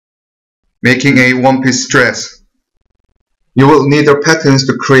Making a one-piece dress. You will need the patterns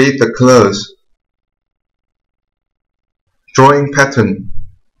to create the clothes. Drawing pattern.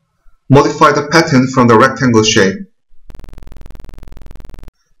 Modify the pattern from the rectangle shape.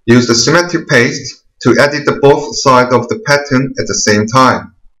 Use the symmetric paste to edit the both sides of the pattern at the same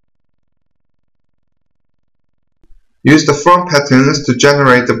time. Use the front patterns to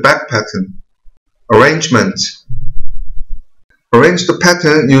generate the back pattern. Arrangement. Arrange the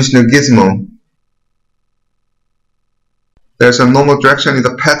pattern using the gizmo. There is a normal direction in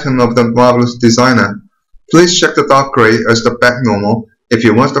the pattern of the marvelous designer. Please check the dark gray as the back normal if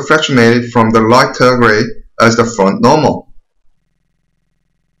you want to fractionate it from the lighter gray as the front normal.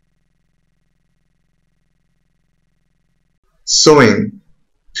 Sewing.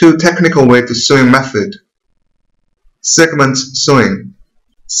 Two technical ways to sewing method. Segment sewing.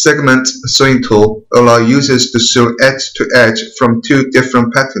 Segment sewing tool allows users to sew edge to edge from two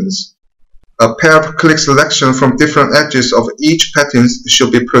different patterns. A pair of click selection from different edges of each pattern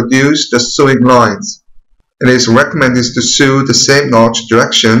should be produced as sewing lines. It is recommended to sew the same notch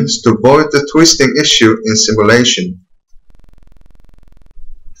directions to avoid the twisting issue in simulation.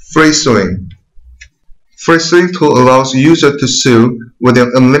 Free sewing. Free sewing tool allows user to sew with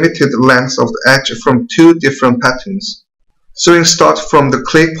an unlimited length of the edge from two different patterns. Sewing starts from the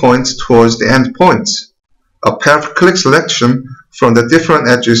click point towards the end point. A pair of click selection from the different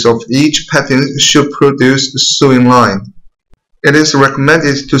edges of each pattern should produce a sewing line. It is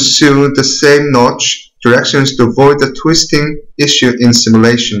recommended to sew the same notch directions to avoid the twisting issue in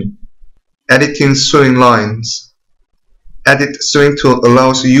simulation. Editing sewing lines. Edit sewing tool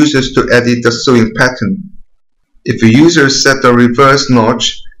allows users to edit the sewing pattern. If a user set the reverse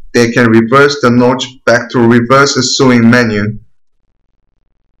notch, they can reverse the notch back to reverse the sewing menu.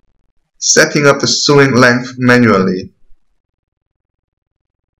 Setting up the sewing length manually.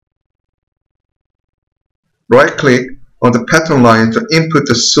 Right-click on the pattern line to input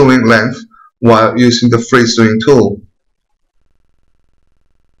the sewing length while using the free sewing tool.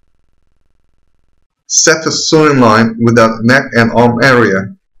 Set the sewing line without neck and arm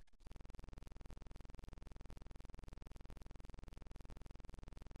area.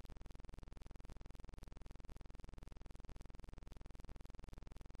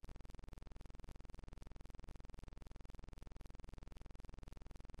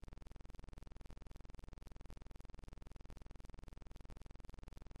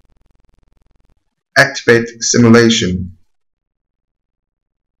 Activate simulation.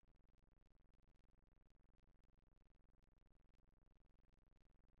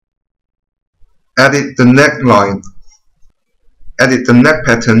 Edit the neckline. Edit the neck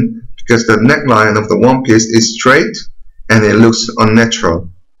pattern because the neckline of the one piece is straight and it looks unnatural.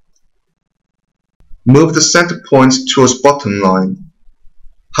 Move the center point towards bottom line.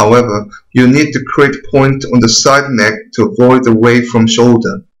 However, you need to create a point on the side neck to avoid the wave from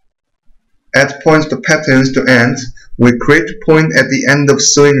shoulder. Add points to patterns to end. We create a point at the end of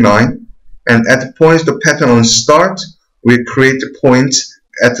sewing line, and add points to pattern on start. We create a point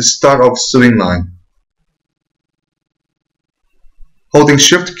at the start of sewing line. Holding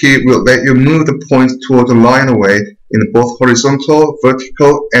Shift key will let you move the point toward the line away in both horizontal,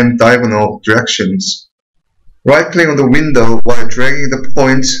 vertical, and diagonal directions. Right-click on the window while dragging the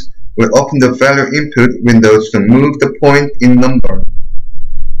point will open the value input window to move the point in number.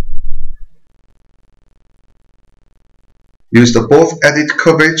 Use the both Edit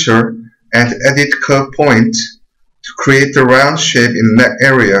Curvature and Edit Curve Point to create a round shape in neck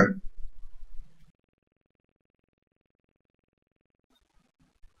area.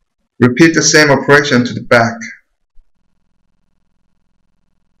 Repeat the same operation to the back.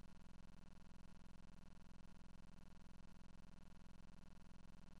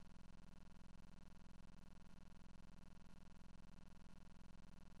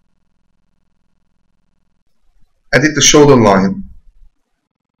 Edit the shoulder line.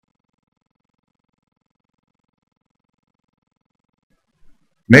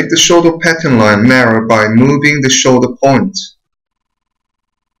 Make the shoulder pattern line narrow by moving the shoulder point.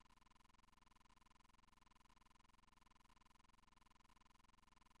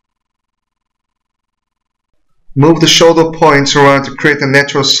 Move the shoulder point around to create a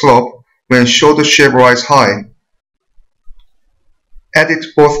natural slope when shoulder shape rise high. Edit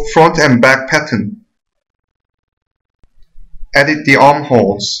both front and back pattern. Edit the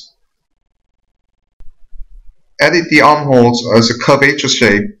armholes. Edit the armholes as a curvature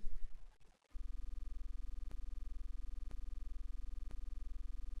shape.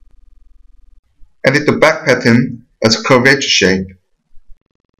 Edit the back pattern as a curvature shape.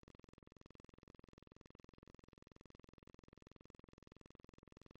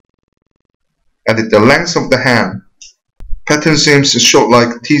 Edit the length of the hem. Pattern seams short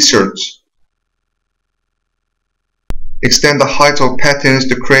like t-shirts. Extend the height of patterns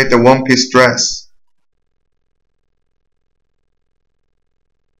to create a one-piece dress.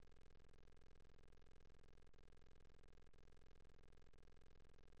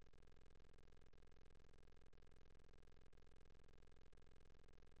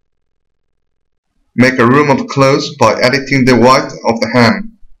 Make a room of clothes by editing the width of the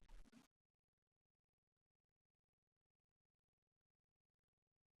hem.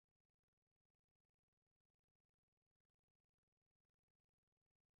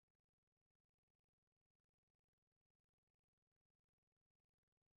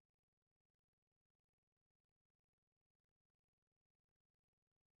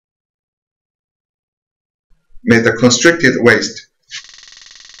 Make a constricted waist.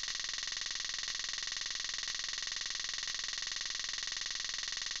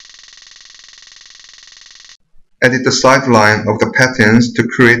 Edit the side line of the patterns to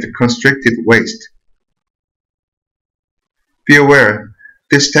create a constricted waist. Be aware,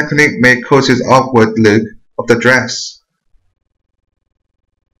 this technique may cause an awkward look of the dress.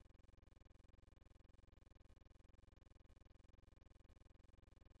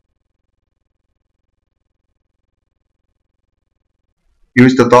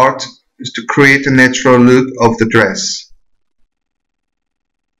 Use the dart to create a natural look of the dress.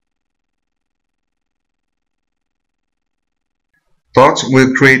 Darts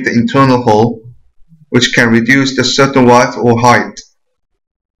will create the internal hole, which can reduce the certain width or height.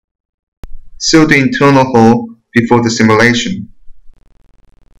 Seal the internal hole before the simulation.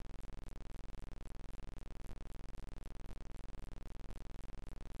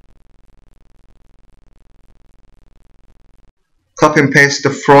 Copy and paste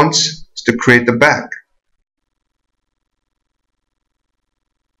the fronts to create the back.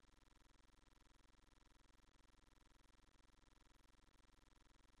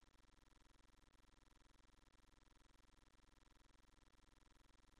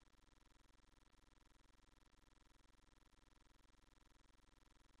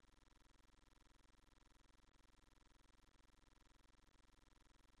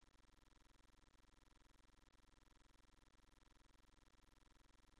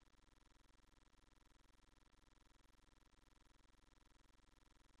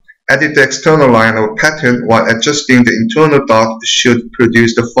 Edit the external line of a pattern while adjusting the internal dot should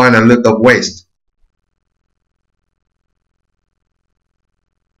produce the final look of waist.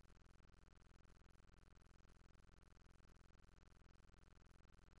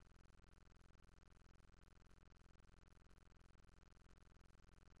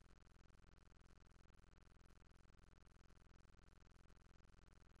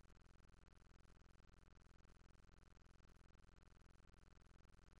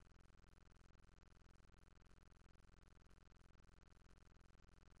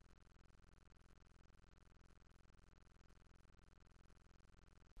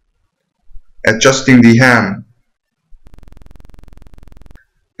 Adjusting the hem.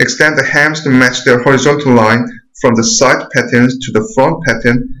 Extend the hems to match the horizontal line from the side patterns to the front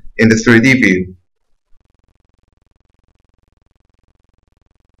pattern in the 3D view.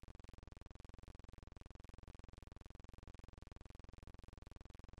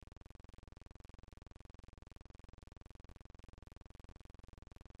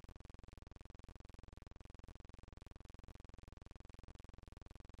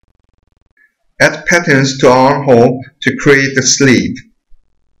 Add patterns to armhole to create the sleeve.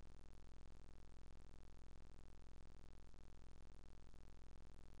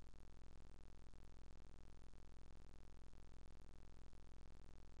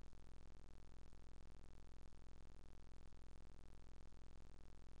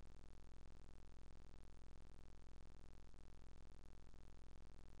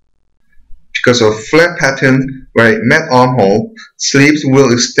 Because of flare pattern where it met armhole, sleeves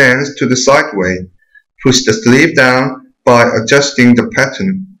will extend to the sideway. Push the sleeve down by adjusting the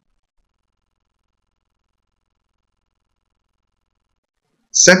pattern.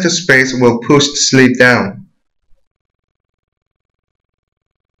 Center space will push the sleeve down.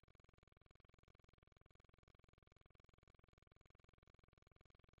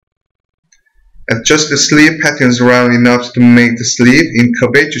 Adjust the sleeve patterns around enough to make the sleeve in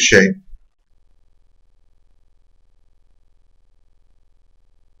curvature shape.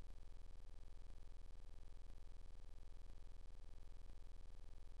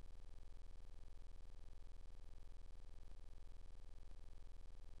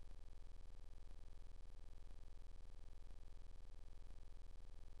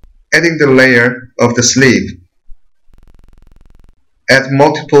 Adding the layer of the sleeve. Add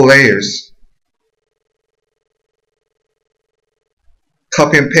multiple layers.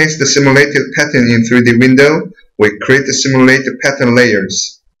 Copy and paste the simulated pattern in 3D window. We create the simulated pattern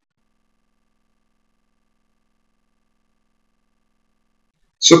layers.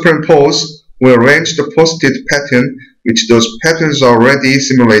 Superimpose. We arrange the posted pattern, which those patterns already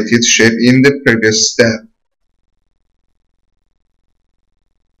simulated shape in the previous step.